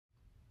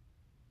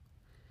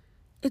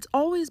It's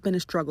always been a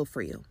struggle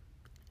for you,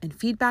 and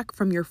feedback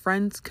from your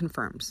friends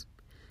confirms.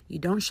 You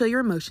don't show your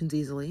emotions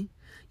easily,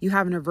 you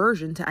have an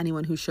aversion to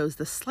anyone who shows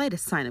the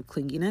slightest sign of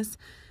clinginess,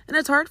 and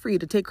it's hard for you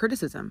to take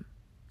criticism.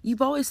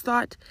 You've always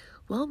thought,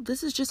 well,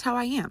 this is just how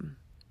I am.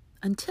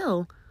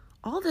 Until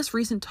all this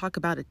recent talk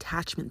about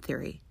attachment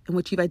theory, in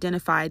which you've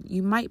identified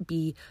you might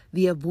be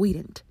the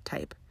avoidant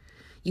type.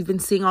 You've been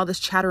seeing all this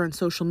chatter on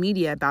social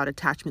media about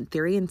attachment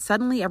theory, and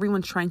suddenly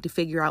everyone's trying to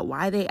figure out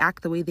why they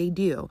act the way they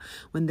do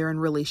when they're in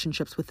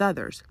relationships with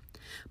others.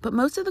 But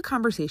most of the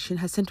conversation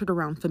has centered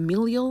around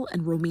familial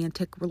and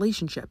romantic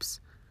relationships.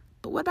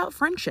 But what about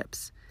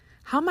friendships?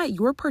 How might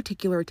your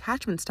particular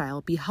attachment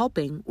style be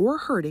helping or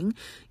hurting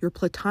your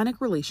platonic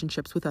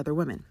relationships with other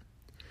women?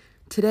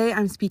 Today,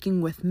 I'm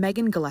speaking with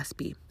Megan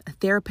Gillespie, a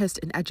therapist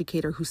and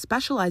educator who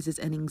specializes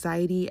in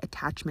anxiety,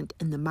 attachment,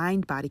 and the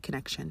mind-body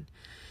connection.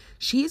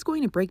 She is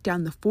going to break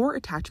down the 4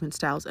 attachment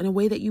styles in a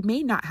way that you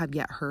may not have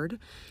yet heard,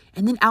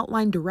 and then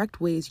outline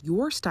direct ways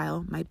your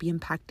style might be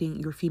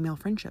impacting your female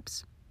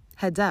friendships.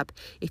 Heads up,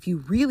 if you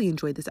really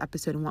enjoyed this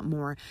episode and want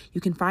more,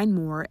 you can find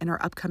more in our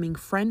upcoming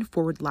Friend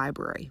Forward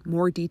library.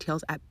 More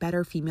details at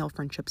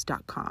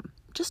betterfemalefriendships.com.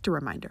 Just a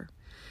reminder.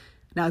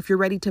 Now, if you're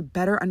ready to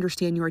better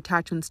understand your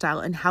attachment style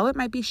and how it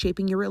might be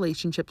shaping your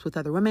relationships with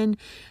other women,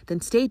 then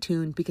stay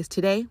tuned because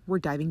today we're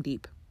diving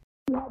deep.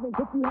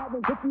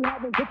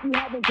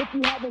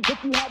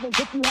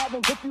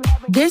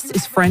 This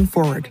is Friend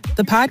Forward,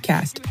 the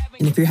podcast.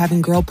 And if you're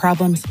having girl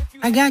problems,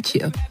 I got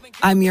you.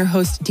 I'm your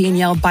host,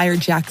 Danielle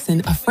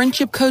Beyer-Jackson, a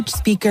friendship coach,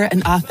 speaker,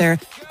 and author.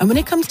 And when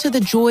it comes to the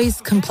joys,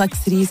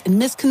 complexities, and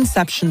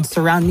misconceptions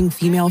surrounding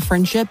female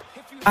friendship,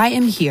 I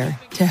am here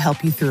to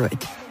help you through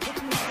it.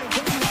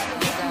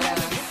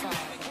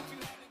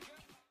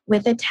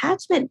 With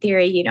attachment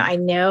theory, I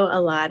know a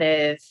lot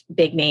of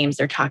big names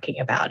are talking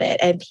about it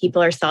and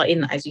people are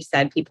as you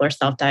said, people are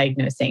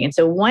self-diagnosing. And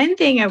so one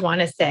thing I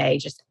want to say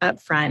just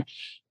up front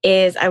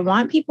is I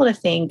want people to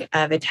think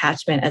of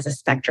attachment as a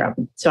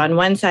spectrum. So on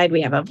one side,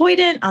 we have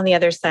avoidant. On the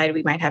other side,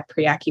 we might have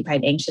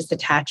preoccupied, anxious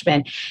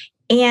attachment.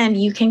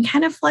 And you can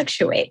kind of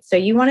fluctuate. So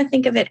you want to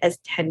think of it as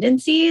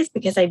tendencies,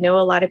 because I know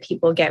a lot of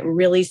people get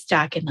really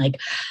stuck in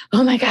like,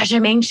 oh my gosh,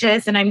 I'm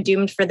anxious and I'm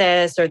doomed for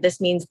this, or this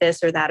means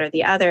this or that or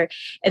the other.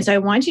 And so I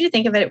want you to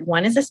think of it,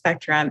 1 as a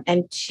spectrum,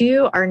 and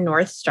 2, our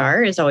North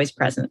Star is always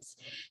presence.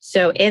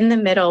 So in the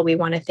middle, we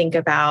want to think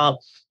about,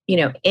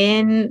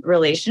 in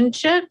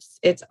relationships,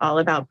 it's all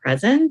about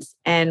presence.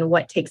 And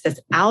what takes us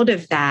out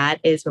of that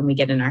is when we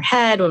get in our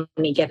head, when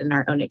we get in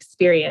our own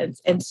experience.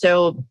 And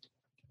so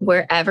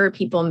wherever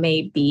people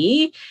may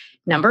be,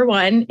 number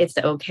 1, it's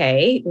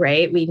okay,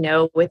 right? We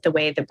know with the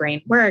way the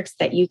brain works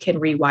that you can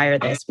rewire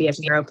this. We have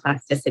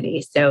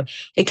neuroplasticity. So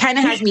it kind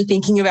of has me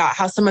thinking about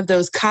how some of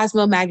those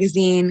Cosmo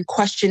magazine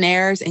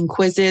questionnaires and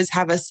quizzes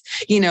have us,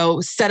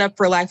 set up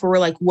for life where we're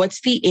like, what's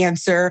the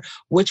answer?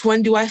 Which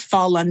one do I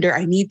fall under?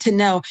 I need to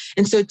know.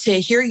 And so to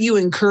hear you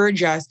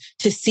encourage us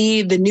to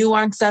see the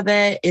nuance of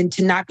it and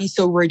to not be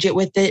so rigid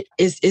with it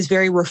is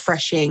very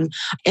refreshing.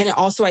 And it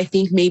also, I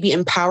think, maybe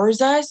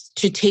empowers us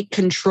to take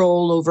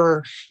control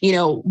over,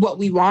 what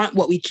we want,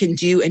 what we can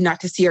do, and not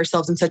to see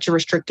ourselves in such a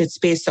restricted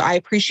space. So I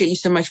appreciate you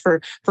so much for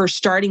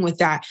starting with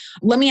that.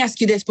 Let me ask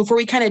you this before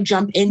we kind of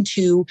jump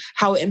into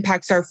how it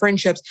impacts our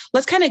friendships.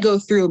 Let's kind of go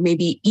through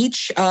maybe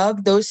each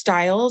of those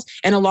styles.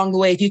 And along the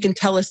way, if you can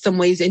tell us some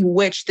ways in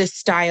which this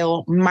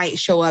style might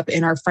show up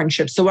in our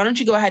friendships. So why don't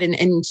you go ahead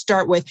and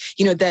start with,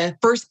 the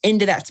first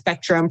end of that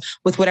spectrum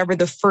with whatever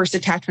the first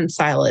attachment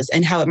style is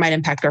and how it might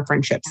impact our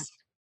friendships.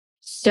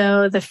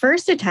 So the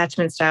first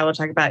attachment style we'll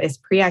talk about is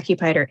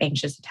preoccupied or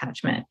anxious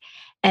attachment.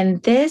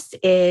 And this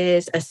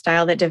is a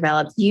style that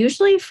develops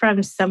usually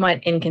from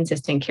somewhat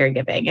inconsistent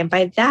caregiving. And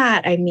by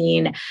that, I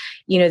mean,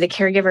 the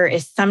caregiver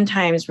is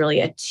sometimes really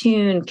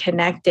attuned,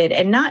 connected,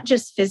 and not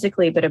just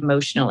physically, but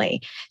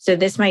emotionally. So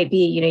this might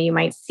be, you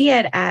might see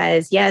it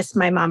as, yes,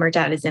 my mom or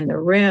dad is in the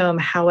room.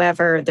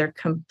 However, they're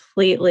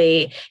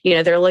completely,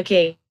 they're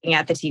looking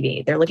at the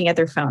TV, they're looking at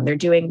their phone, they're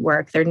doing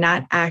work, they're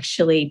not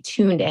actually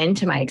tuned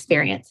into my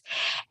experience.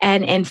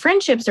 And in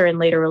friendships or in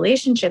later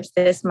relationships,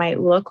 this might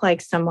look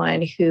like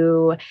someone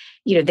who,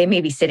 they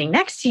may be sitting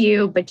next to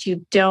you, but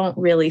you don't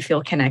really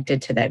feel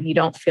connected to them. You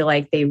don't feel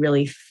like they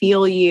really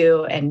feel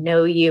you and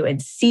know you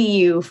and see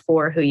you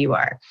for who you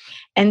are.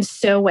 And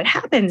so what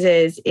happens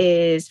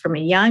is from a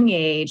young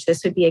age,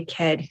 this would be a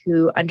kid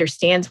who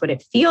understands what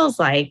it feels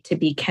like to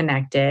be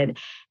connected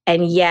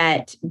and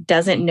yet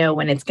doesn't know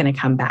when it's going to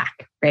come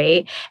back,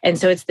 right? And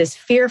so it's this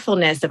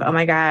fearfulness of, oh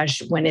my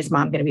gosh, when is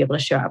mom going to be able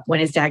to show up? When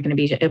is dad going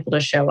to be able to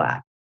show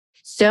up?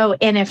 So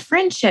in a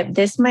friendship,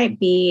 this might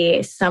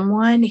be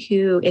someone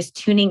who is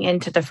tuning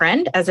into the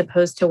friend as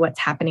opposed to what's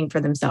happening for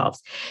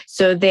themselves.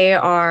 So they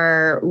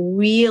are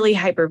really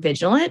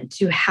hypervigilant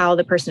to how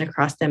the person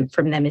across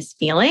from them is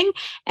feeling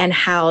and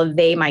how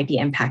they might be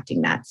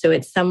impacting that. So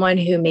it's someone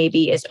who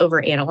maybe is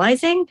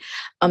overanalyzing.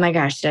 Oh my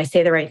gosh, did I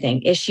say the right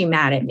thing? Is she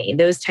mad at me?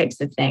 Those types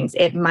of things.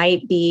 It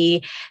might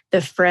be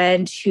the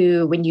friend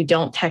who, when you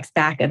don't text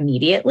back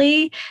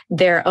immediately,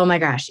 they're, oh my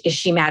gosh, is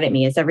she mad at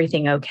me? Is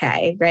everything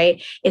okay?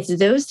 Right? It's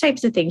those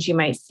types of things you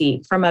might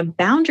see. From a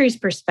boundaries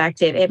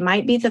perspective, it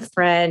might be the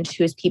friend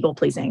who is people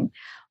pleasing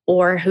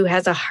or who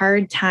has a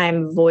hard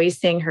time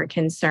voicing her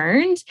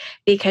concerns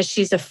because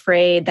she's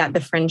afraid that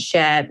the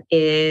friendship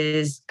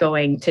is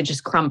going to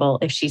just crumble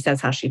if she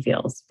says how she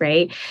feels,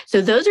 right? So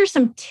those are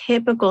some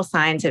typical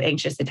signs of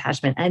anxious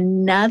attachment.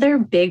 Another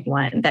big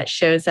one that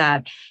shows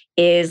up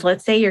is,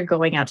 let's say you're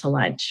going out to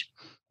lunch.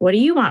 What do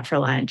you want for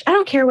lunch? I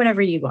don't care,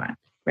 whatever you want,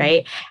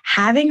 right?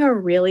 Having a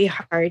really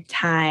hard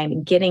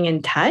time getting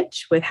in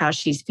touch with how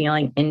she's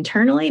feeling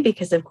internally,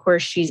 because of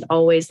course she's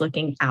always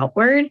looking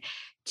outward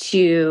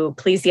to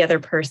please the other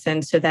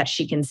person so that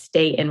she can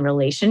stay in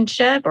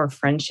relationship or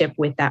friendship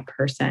with that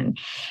person.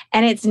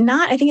 And it's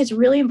not, I think it's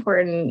really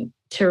important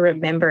to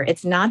remember,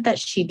 it's not that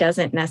she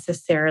doesn't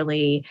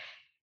necessarily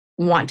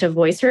want to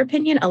voice her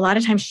opinion. A lot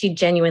of times she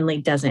genuinely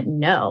doesn't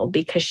know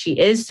because she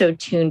is so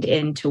tuned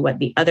into what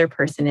the other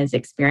person is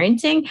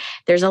experiencing.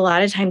 There's a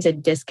lot of times a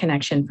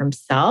disconnection from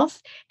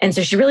self. And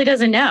so she really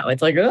doesn't know.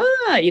 It's like,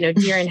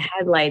 deer in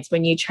headlights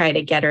when you try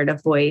to get her to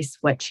voice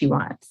what she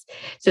wants.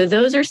 So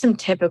those are some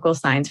typical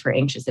signs for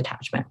anxious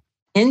attachment.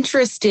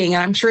 Interesting.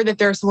 And I'm sure that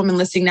there are some women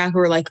listening now who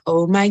are like,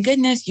 oh my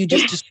goodness, you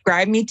just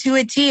described me to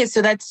a T.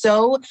 So that's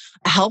so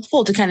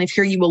helpful to kind of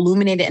hear you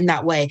illuminate it in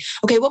that way.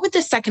 Okay, what would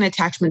the second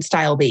attachment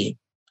style be?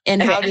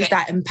 And how does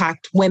that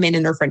impact women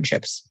in their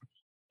friendships?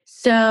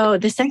 So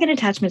the second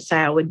attachment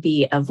style would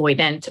be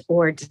avoidant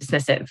or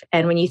dismissive.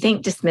 And when you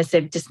think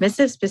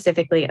dismissive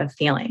specifically of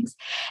feelings.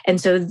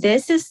 And so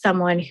this is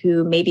someone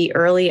who maybe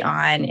early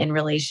on in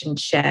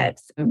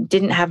relationships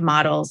didn't have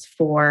models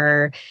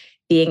for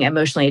being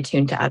emotionally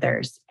attuned to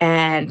others.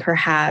 And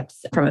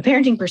perhaps from a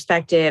parenting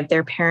perspective,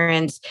 their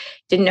parents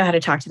didn't know how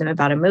to talk to them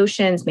about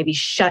emotions, maybe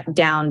shut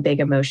down big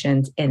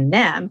emotions in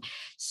them.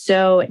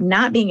 So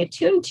not being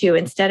attuned to,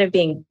 instead of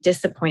being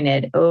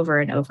disappointed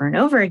over and over and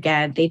over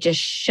again, they just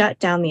shut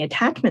down the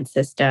attachment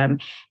system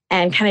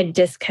and kind of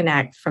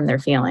disconnect from their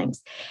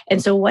feelings. And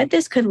so what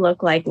this could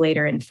look like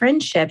later in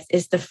friendships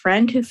is the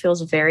friend who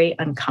feels very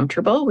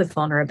uncomfortable with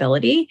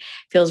vulnerability,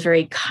 feels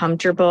very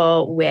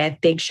comfortable with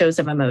big shows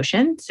of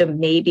emotion. So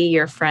maybe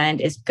your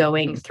friend is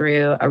going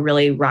through a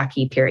really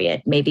rocky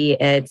period. Maybe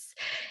it's,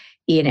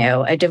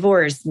 a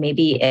divorce.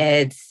 Maybe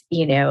it's,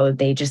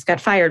 they just got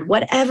fired.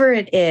 Whatever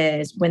it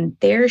is, when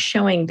they're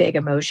showing big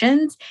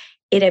emotions,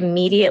 it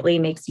immediately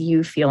makes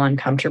you feel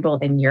uncomfortable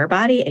in your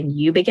body and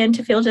you begin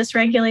to feel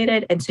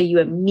dysregulated. And so you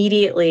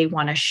immediately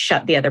want to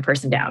shut the other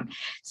person down.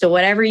 So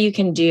whatever you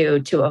can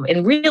do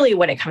and really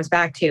what it comes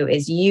back to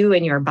is you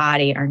and your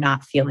body are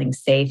not feeling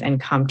safe and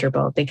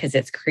comfortable because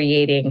it's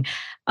creating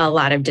a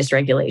lot of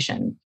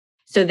dysregulation.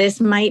 So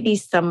this might be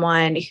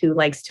someone who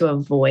likes to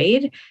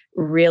avoid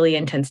really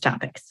intense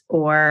topics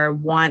or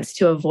wants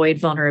to avoid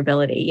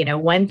vulnerability.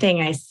 One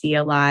thing I see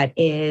a lot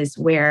is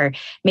where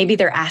maybe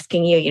they're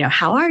asking you,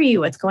 how are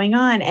you? What's going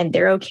on? And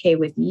they're okay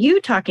with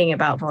you talking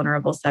about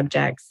vulnerable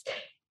subjects,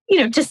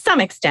 to some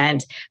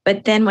extent.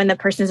 But then when the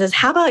person says,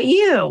 how about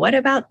you? What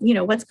about,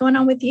 what's going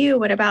on with you?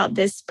 What about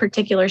this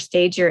particular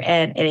stage you're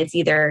in? And it's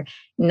either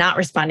not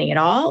responding at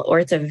all, or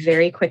it's a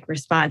very quick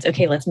response.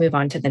 Okay, let's move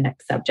on to the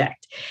next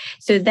subject.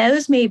 So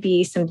those may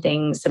be some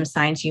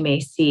signs you may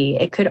see.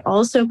 It could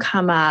also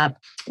come up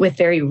with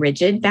very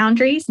rigid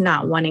boundaries,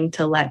 not wanting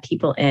to let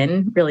people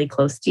in really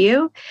close to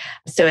you.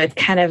 So it's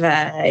kind of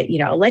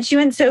I'll let you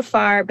in so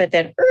far, but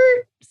then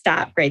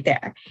stop right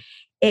there.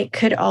 It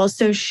could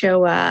also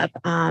show up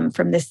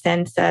from the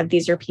sense of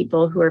these are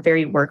people who are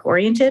very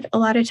work-oriented a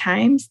lot of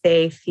times.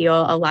 They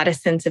feel a lot of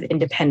sense of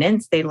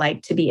independence. They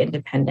like to be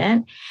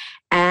independent.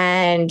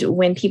 And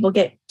when people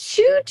get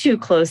too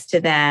close to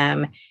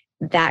them,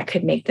 that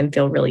could make them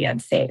feel really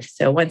unsafe.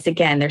 So once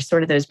again, there's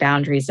sort of those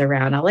boundaries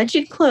around, I'll let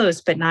you close,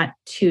 but not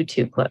too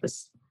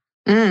close.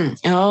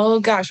 Oh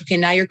gosh. Okay.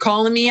 Now you're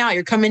calling me out.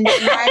 You're coming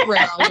down my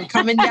row. You're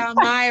coming down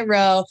my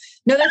row.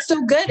 No, that's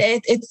so good.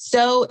 It's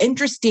so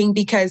interesting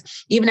because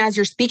even as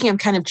you're speaking, I'm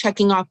kind of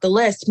checking off the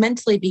list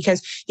mentally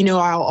because,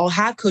 I'll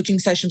have coaching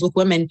sessions with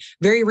women.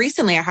 Very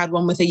recently, I had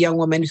one with a young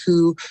woman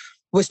who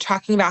was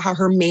talking about how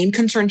her main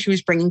concern she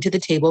was bringing to the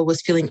table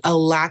was feeling a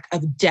lack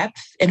of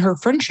depth in her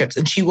friendships.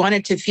 And she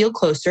wanted to feel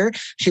closer.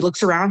 She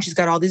looks around, she's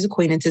got all these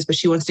acquaintances, but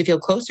she wants to feel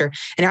closer.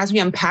 And as we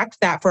unpacked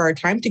that for our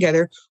time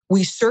together,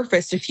 we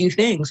surfaced a few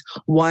things.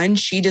 One,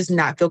 she does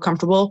not feel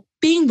comfortable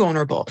being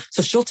vulnerable.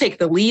 So she'll take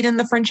the lead in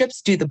the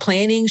friendships, do the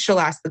planning, she'll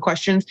ask the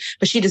questions,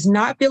 but she does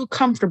not feel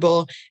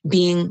comfortable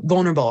being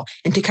vulnerable.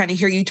 And to kind of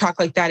hear you talk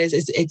like that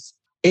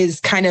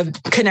is kind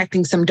of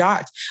connecting some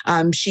dots.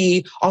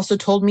 She also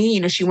told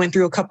me, she went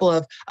through a couple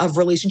of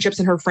relationships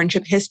in her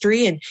friendship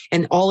history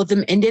and all of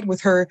them ended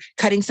with her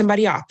cutting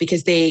somebody off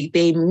because they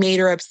made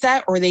her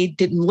upset or they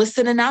didn't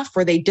listen enough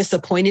or they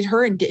disappointed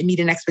her and didn't meet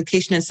an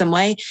expectation in some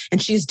way.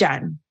 And she's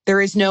done.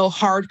 There is no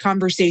hard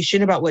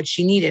conversation about what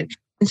she needed.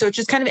 And so it's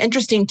just kind of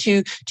interesting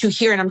to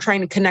hear, and I'm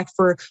trying to connect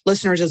for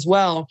listeners as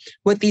well,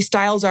 what these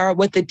styles are,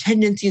 what the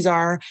tendencies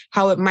are,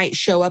 how it might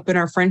show up in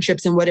our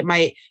friendships and what it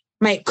might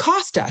might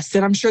cost us.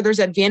 And I'm sure there's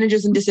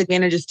advantages and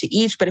disadvantages to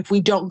each, but if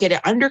we don't get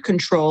it under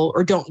control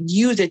or don't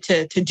use it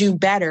to do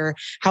better,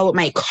 how it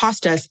might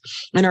cost us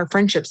in our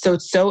friendships. So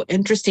it's so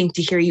interesting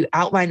to hear you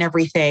outline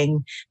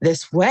everything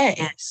this way.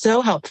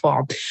 So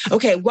helpful.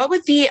 Okay. What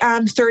would the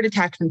third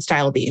attachment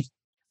style be?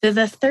 So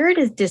the third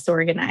is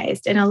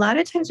disorganized. And a lot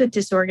of times with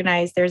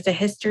disorganized, there's a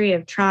history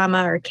of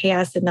trauma or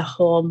chaos in the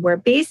home where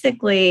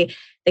basically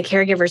the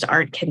caregivers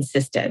aren't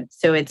consistent.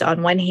 So it's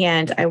on one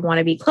hand, I want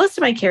to be close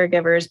to my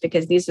caregivers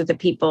because these are the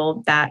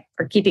people that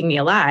are keeping me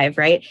alive,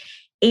 right?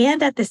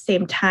 And at the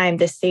same time,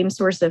 the same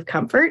source of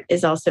comfort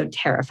is also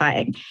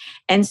terrifying.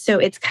 And so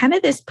it's kind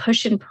of this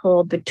push and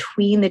pull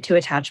between the two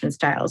attachment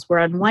styles, where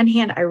on one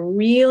hand, I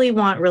really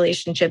want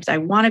relationships. I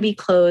want to be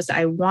close.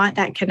 I want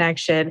that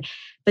connection.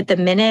 But the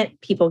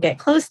minute people get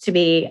close to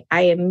me,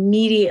 I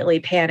immediately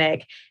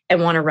panic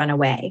and want to run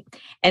away.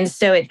 And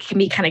so it can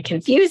be kind of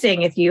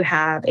confusing if you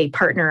have a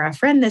partner or a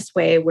friend this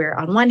way, where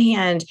on one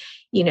hand,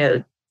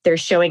 they're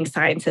showing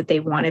signs that they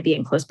want to be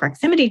in close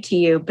proximity to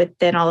you, but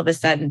then all of a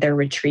sudden they're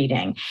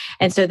retreating.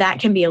 And so that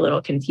can be a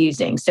little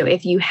confusing. So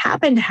if you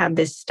happen to have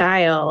this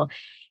style,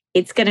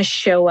 it's going to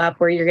show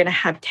up where you're going to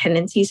have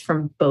tendencies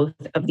from both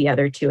of the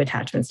other two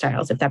attachment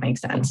styles, if that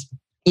makes sense.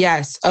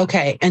 Yes.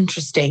 Okay.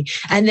 Interesting.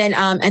 And then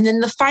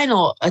the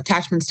final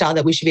attachment style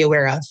that we should be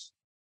aware of.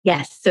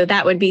 Yes. So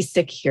that would be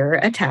secure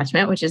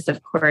attachment, which is,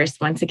 of course,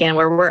 once again,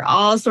 where we're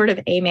all sort of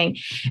aiming.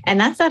 And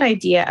that's that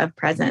idea of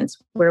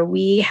presence, where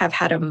we have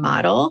had a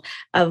model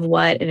of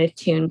what an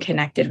attuned,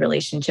 connected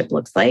relationship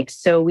looks like.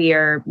 So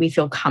we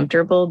feel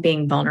comfortable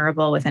being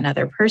vulnerable with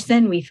another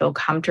person. We feel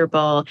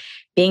comfortable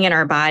being in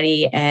our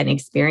body and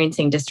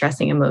experiencing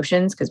distressing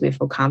emotions because we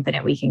feel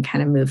confident we can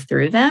kind of move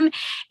through them.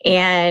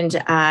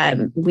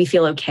 And we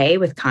feel okay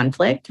with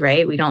conflict,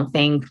 right? We don't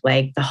think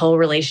like the whole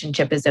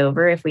relationship is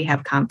over if we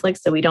have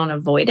conflict. So we don't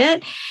avoid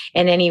it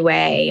in any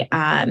way.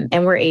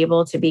 And we're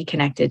able to be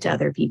connected to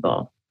other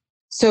people.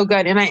 So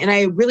good. And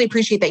I really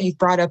appreciate that you've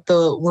brought up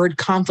the word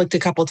conflict a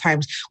couple of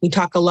times. We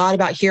talk a lot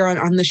about here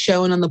on the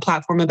show and on the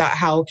platform about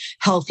how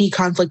healthy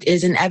conflict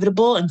is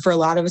inevitable. And for a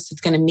lot of us,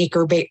 it's going to make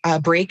or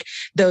break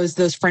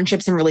those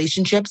friendships and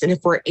relationships. And if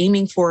we're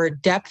aiming for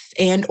depth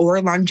and or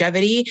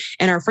longevity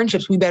in our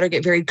friendships, we better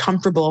get very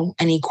comfortable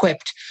and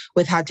equipped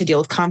with how to deal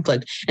with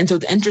conflict. And so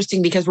it's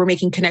interesting because we're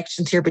making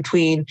connections here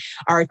between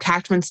our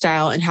attachment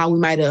style and how we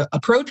might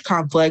approach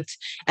conflict.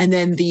 And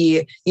then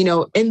the,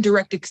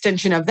 indirect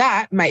extension of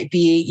that might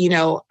be,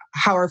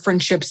 how our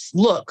friendships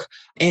look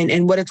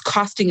and what it's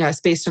costing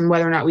us based on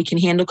whether or not we can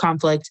handle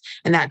conflict,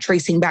 and that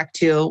tracing back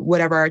to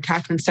whatever our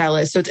attachment style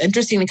is. So it's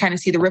interesting to kind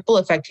of see the ripple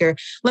effect here.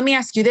 Let me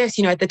ask you this,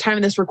 at the time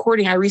of this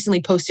recording, I recently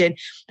posted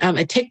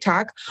a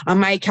TikTok on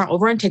my account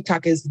over on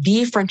TikTok is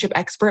The Friendship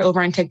Expert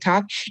over on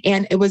TikTok.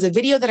 And it was a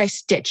video that I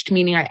stitched,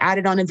 meaning I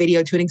added on a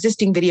video to an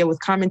existing video with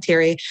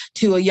commentary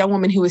to a young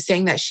woman who was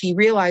saying that she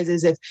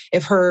realizes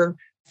if her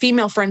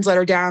female friends let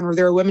her down, or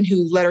there are women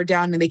who let her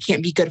down and they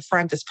can't be good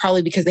friends, it's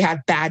probably because they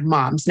have bad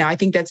moms. Now, I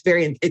think that's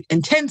very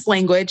intense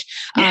language,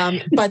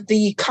 but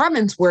the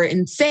comments were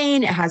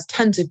insane. It has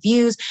tons of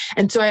views.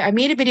 And so I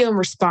made a video in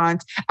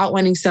response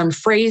outlining some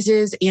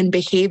phrases and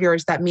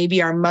behaviors that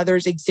maybe our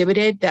mothers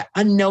exhibited that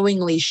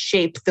unknowingly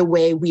shape the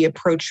way we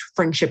approach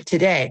friendship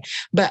today.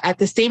 But at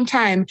the same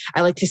time,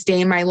 I like to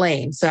stay in my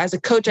lane. So as a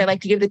coach, I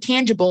like to give the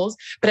tangibles,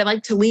 but I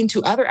like to lean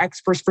to other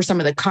experts for some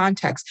of the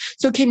context.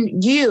 So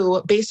can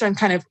you, based on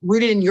kind of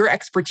rooted in your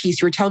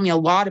expertise, you were telling me a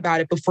lot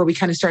about it before we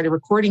kind of started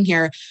recording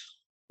here.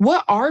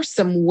 What are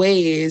some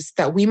ways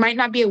that we might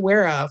not be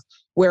aware of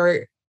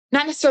where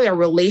not necessarily a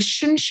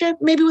relationship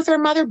maybe with our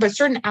mother, but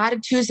certain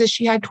attitudes that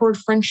she had toward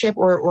friendship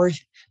or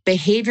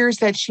behaviors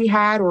that she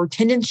had or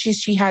tendencies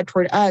she had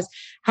toward us,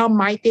 how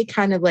might they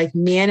kind of like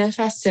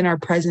manifest in our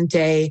present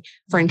day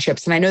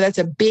friendships? And I know that's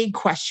a big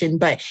question,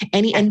 but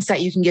any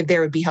insight you can give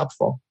there would be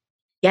helpful.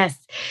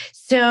 Yes.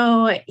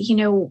 So,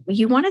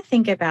 you want to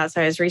think about,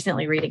 so I was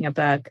recently reading a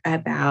book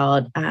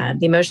about the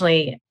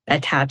emotionally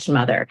attached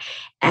mother.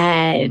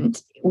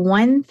 And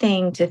one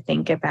thing to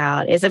think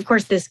about is, of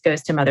course, this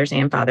goes to mothers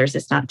and fathers.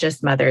 It's not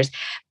just mothers,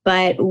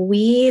 but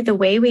the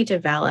way we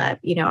develop,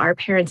 our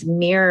parents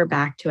mirror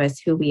back to us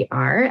who we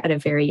are at a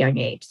very young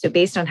age. So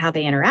based on how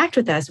they interact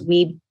with us,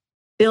 we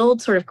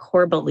build sort of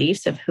core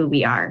beliefs of who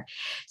we are.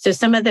 So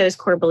some of those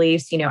core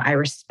beliefs, I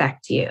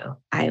respect you,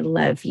 I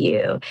love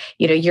you,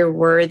 you're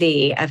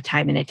worthy of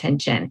time and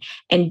attention.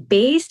 And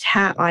based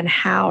on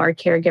how our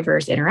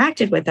caregivers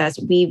interacted with us,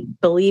 we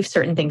believe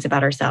certain things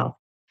about ourselves.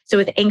 So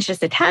with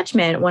anxious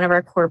attachment, one of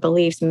our core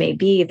beliefs may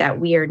be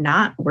that we are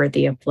not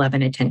worthy of love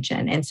and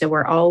attention. And so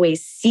we're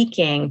always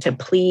seeking to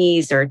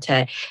please or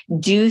to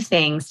do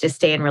things to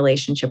stay in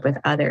relationship with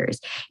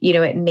others.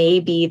 It may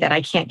be that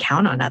I can't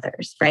count on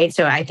others, right?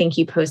 So I think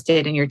you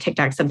posted in your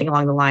TikTok something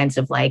along the lines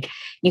of like,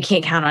 you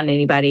can't count on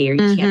anybody or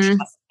you can't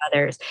trust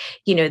others,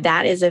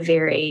 that is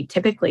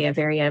typically a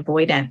very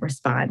avoidant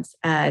response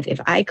of if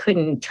I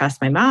couldn't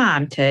trust my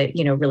mom to,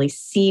 really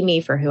see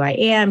me for who I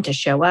am, to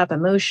show up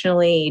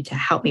emotionally, to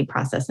help me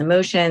process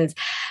emotions,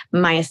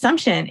 my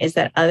assumption is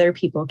that other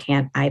people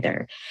can't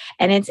either.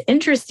 And it's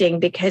interesting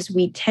because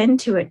we tend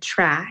to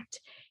attract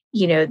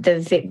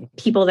the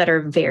people that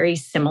are very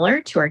similar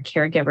to our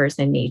caregivers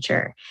in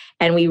nature.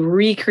 And we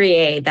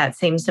recreate that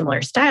same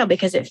similar style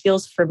because it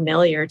feels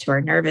familiar to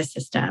our nervous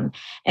system.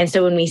 And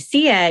so when we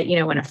see it,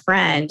 when a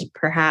friend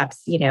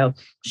perhaps,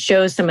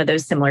 shows some of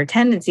those similar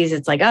tendencies,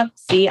 it's like, oh,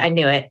 see, I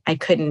knew it. I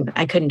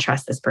couldn't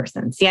trust this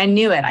person. See, I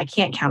knew it. I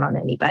can't count on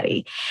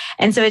anybody.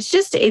 And so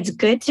it's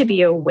good to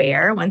be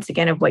aware, once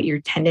again, of what your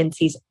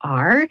tendencies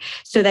are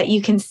so that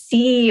you can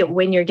see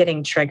when you're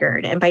getting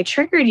triggered. And by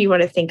triggered, you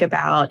want to think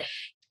about,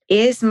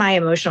 is my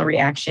emotional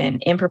reaction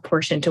in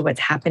proportion to what's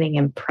happening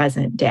in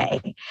present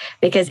day?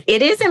 Because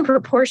it is in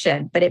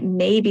proportion, but it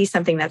may be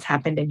something that's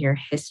happened in your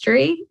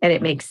history. And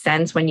it makes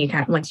sense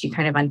once you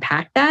kind of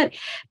unpack that,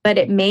 but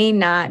it may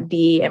not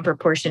be in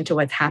proportion to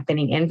what's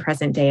happening in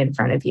present day in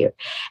front of you.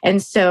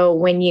 And so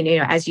when,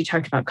 as you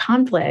talked about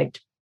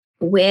conflict,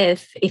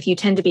 if you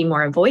tend to be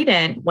more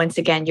avoidant, once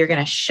again, you're going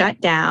to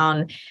shut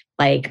down,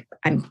 like,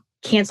 I'm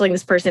canceling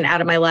this person out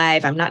of my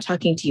life. I'm not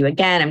talking to you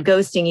again. I'm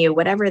ghosting you,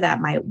 whatever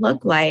that might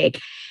look like.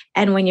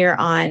 And when you're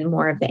on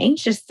more of the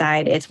anxious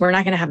side, we're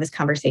not going to have this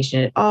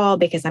conversation at all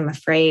because I'm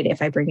afraid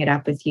if I bring it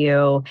up with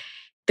you,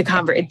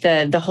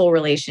 the whole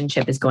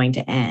relationship is going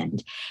to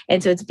end.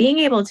 And so it's being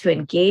able to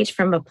engage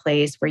from a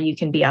place where you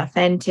can be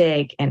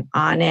authentic and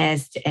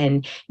honest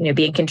and,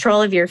 be in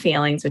control of your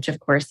feelings, which of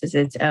course is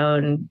its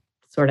own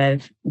sort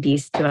of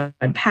beast to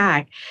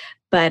unpack.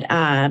 But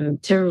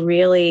to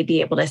really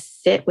be able to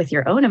sit with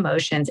your own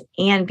emotions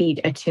and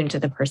be attuned to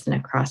the person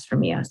across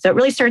from you. So it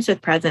really starts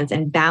with presence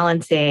and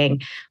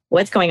balancing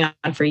what's going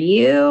on for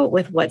you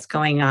with what's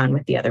going on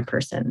with the other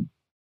person.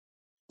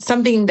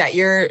 Something that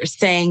you're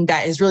saying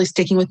that is really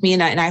sticking with me,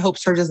 and I hope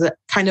serves as a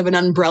kind of an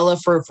umbrella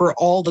for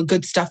all the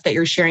good stuff that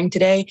you're sharing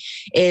today,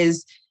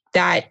 is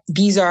that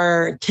these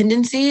are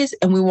tendencies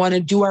and we want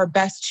to do our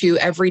best to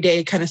every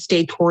day kind of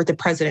stay toward the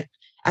present,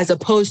 as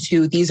opposed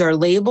to these are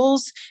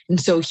labels. And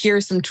so here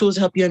are some tools to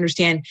help you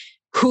understand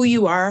who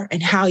you are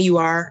and how you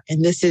are,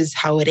 and this is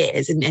how it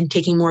is, and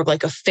taking more of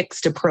like a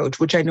fixed approach,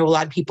 which I know a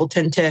lot of people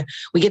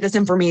we get this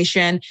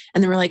information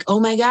and then we're like, oh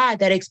my God,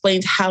 that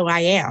explains how I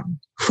am,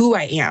 who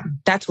I am.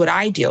 That's what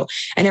I do.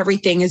 And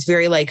everything is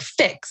very like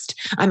fixed,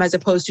 as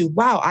opposed to,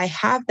 wow, I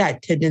have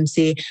that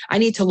tendency. I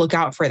need to look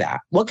out for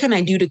that. What can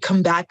I do to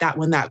combat that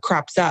when that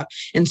crops up?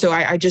 And so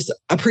I just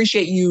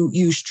appreciate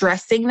you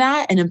stressing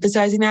that and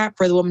emphasizing that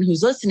for the woman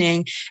who's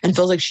listening and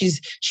feels like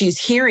she's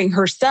hearing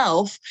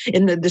herself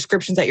in the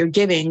descriptions that you're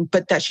giving,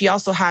 but that she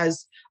also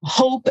has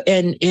hope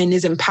and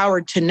is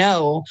empowered to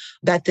know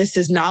that this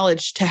is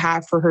knowledge to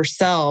have for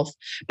herself,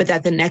 but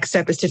that the next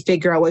step is to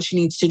figure out what she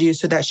needs to do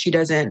so that she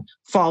doesn't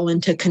fall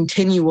into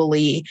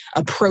continually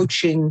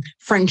approaching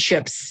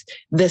friendships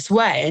this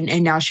way.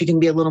 And now she can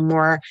be a little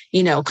more,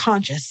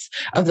 conscious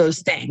of those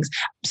things.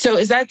 So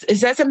is that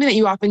something that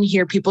you often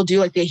hear people do?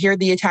 Like they hear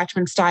the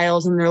attachment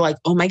styles and they're like,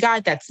 oh my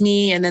God, that's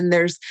me. And then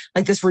there's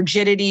like this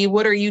rigidity.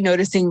 What are you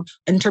noticing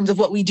in terms of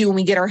what we do when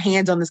we get our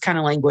hands on this kind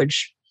of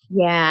language?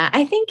 Yeah,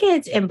 I think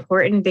it's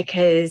important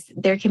because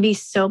there can be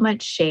so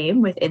much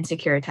shame with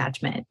insecure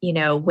attachment.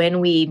 When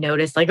we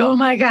notice like, oh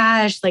my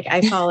gosh, like I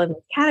fall in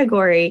this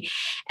category,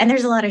 and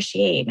there's a lot of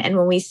shame. And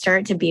when we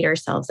start to beat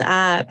ourselves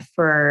up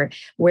for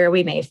where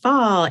we may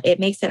fall, it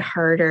makes it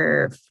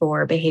harder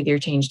for behavior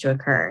change to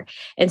occur.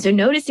 And so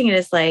noticing it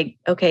is like,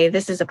 okay,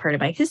 this is a part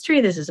of my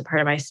history. This is a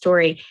part of my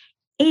story.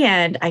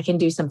 And I can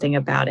do something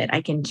about it. I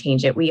can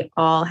change it. We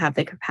all have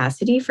the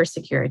capacity for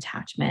secure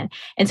attachment.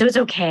 And so it's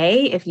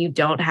okay if you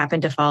don't happen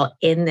to fall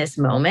in this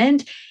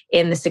moment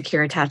in the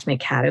secure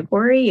attachment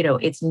category.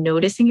 It's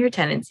noticing your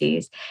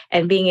tendencies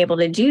and being able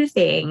to do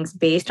things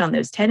based on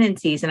those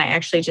tendencies. And I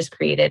actually just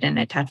created an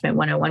Attachment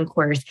 101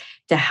 course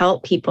to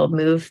help people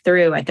move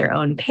through at their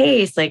own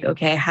pace. Like,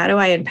 okay, how do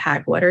I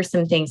unpack? What are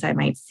some things I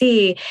might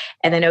see?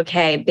 And then,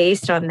 okay,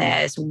 based on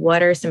this,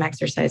 what are some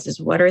exercises?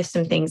 What are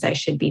some things I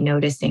should be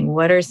noticing?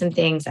 What are some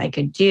things I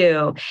could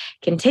do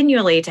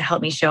continually to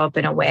help me show up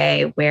in a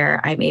way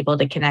where I'm able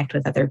to connect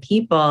with other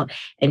people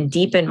and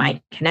deepen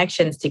my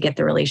connections to get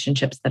the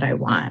relationships that I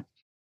want?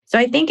 So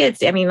I think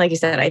like you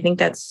said, I think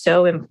that's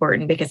so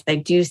important because I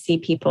do see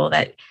people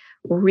that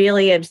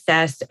really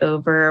obsess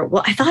over,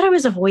 well, I thought I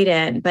was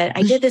avoidant, but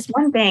I did this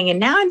one thing and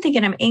now I'm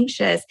thinking I'm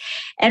anxious,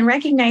 and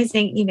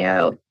recognizing,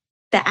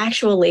 the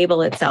actual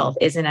label itself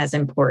isn't as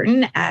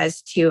important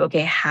as to,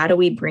 okay, how do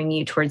we bring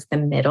you towards the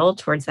middle,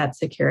 towards that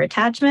secure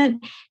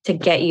attachment to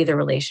get you the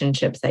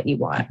relationships that you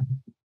want?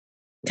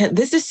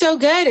 This is so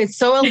good. It's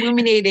so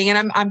illuminating.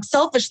 And I'm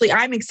selfishly,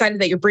 I'm excited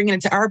that you're bringing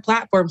it to our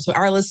platform so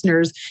our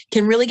listeners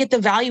can really get the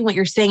value in what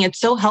you're saying. It's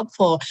so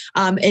helpful.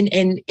 And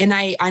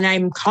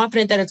I'm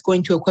confident that it's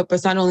going to equip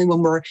us not only when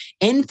we're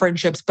in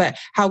friendships, but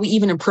how we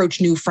even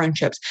approach new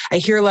friendships. I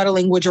hear a lot of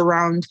language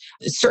around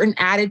certain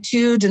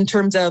attitudes in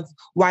terms of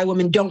why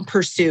women don't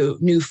pursue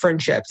new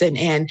friendships.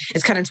 And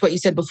it's kind of what you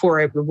said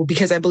before,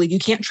 because I believe you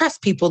can't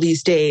trust people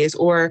these days,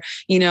 or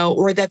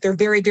that they're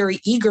very, very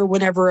eager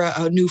whenever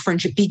a new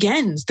friendship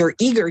begins. They're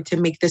eager to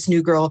make this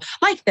new girl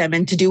like them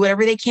and to do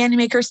whatever they can to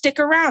make her stick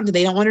around.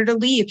 They don't want her to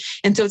leave.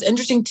 And so it's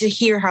interesting to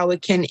hear how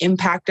it can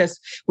impact us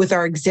with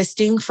our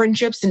existing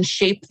friendships and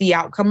shape the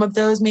outcome of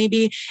those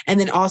maybe. And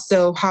then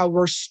also how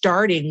we're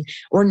starting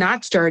or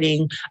not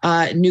starting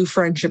new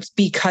friendships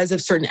because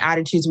of certain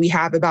attitudes we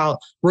have about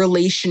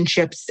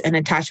relationships and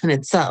attachment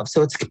itself.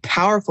 So it's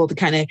powerful to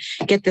kind of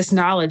get this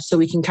knowledge so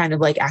we can kind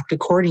of like act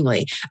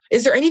accordingly.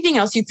 Is there anything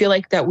else you feel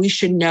like that we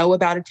should know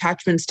about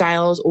attachment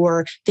styles,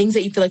 or things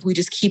that you feel like we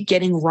just keep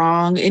getting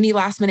wrong? Any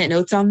last minute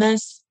notes on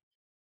this?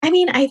 I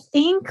mean, I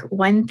think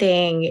one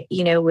thing,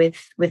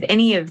 with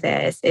any of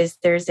this is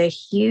there's a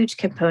huge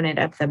component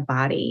of the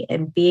body,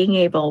 and being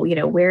able,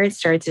 where it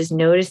starts is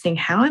noticing,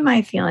 how am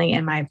I feeling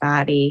in my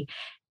body,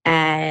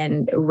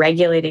 and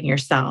regulating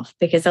yourself.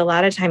 Because a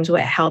lot of times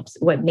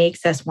what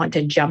makes us want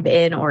to jump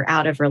in or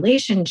out of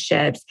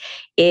relationships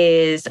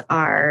is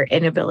our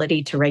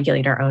inability to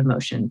regulate our own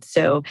emotions.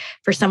 So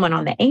for someone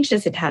on the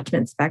anxious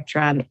attachment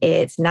spectrum,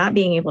 it's not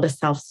being able to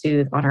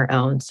self-soothe on our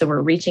own. So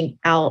we're reaching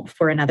out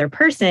for another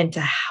person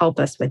to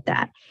help us with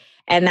that.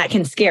 And that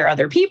can scare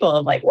other people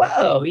of like,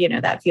 whoa,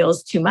 that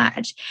feels too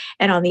much.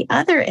 And on the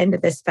other end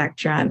of the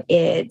spectrum,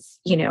 it's,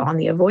 on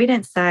the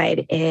avoidance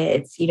side,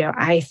 it's,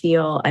 I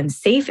feel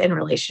unsafe in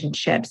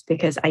relationships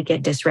because I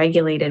get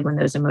dysregulated when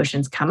those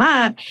emotions come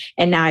up,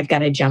 and now I've got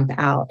to jump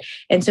out.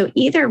 And so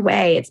either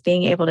way, it's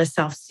being able to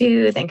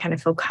self-soothe and kind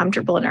of feel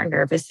comfortable in our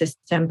nervous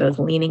system, both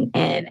leaning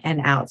in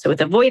and out. So with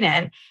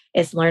avoidant,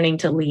 it's learning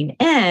to lean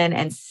in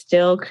and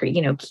still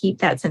keep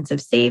that sense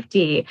of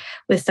safety.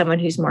 With someone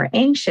who's more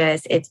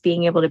anxious, it's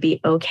being able to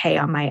be okay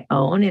on my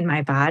own in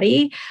my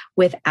body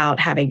without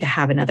having to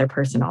have another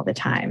person all the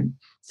time.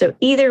 So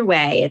either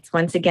way, it's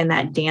once again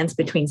that dance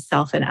between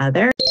self and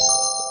other.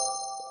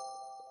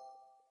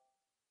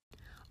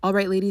 All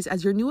right, ladies,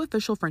 as your new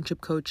official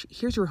friendship coach,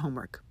 here's your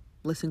homework.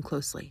 Listen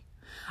closely.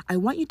 I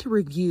want you to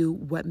review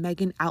what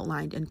Megan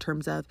outlined in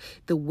terms of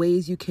the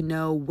ways you can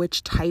know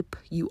which type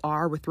you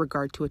are with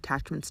regard to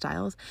attachment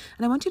styles.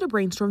 And I want you to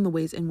brainstorm the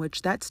ways in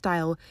which that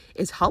style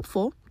is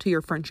helpful to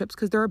your friendships,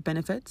 because there are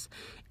benefits,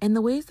 and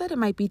the ways that it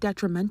might be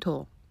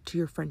detrimental to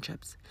your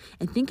friendships.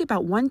 And think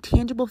about one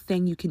tangible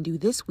thing you can do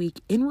this week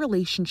in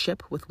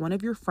relationship with one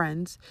of your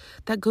friends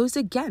that goes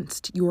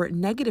against your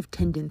negative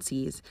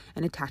tendencies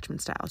and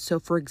attachment styles. So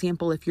for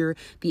example, if you're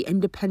the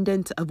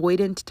independent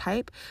avoidant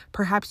type,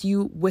 perhaps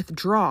you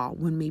withdraw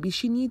when maybe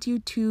she needs you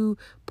to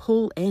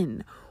pull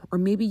in, or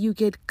maybe you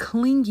get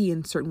clingy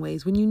in certain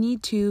ways when you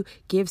need to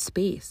give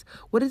space.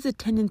 What is a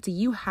tendency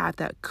you have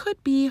that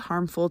could be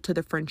harmful to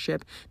the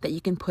friendship that you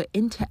can put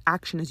into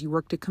action as you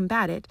work to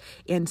combat it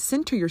and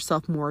center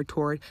yourself more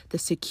toward the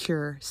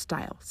secure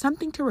style?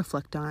 Something to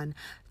reflect on,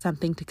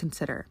 something to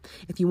consider.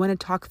 If you want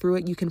to talk through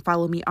it, you can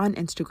follow me on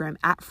Instagram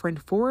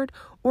 @FriendForward,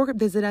 or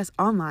visit us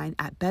online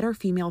at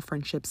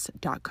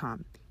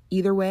betterfemalefriendships.com.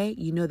 Either way,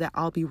 you know that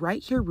I'll be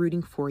right here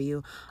rooting for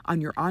you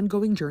on your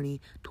ongoing journey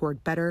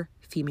toward better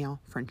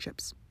female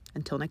friendships.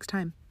 Until next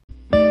time.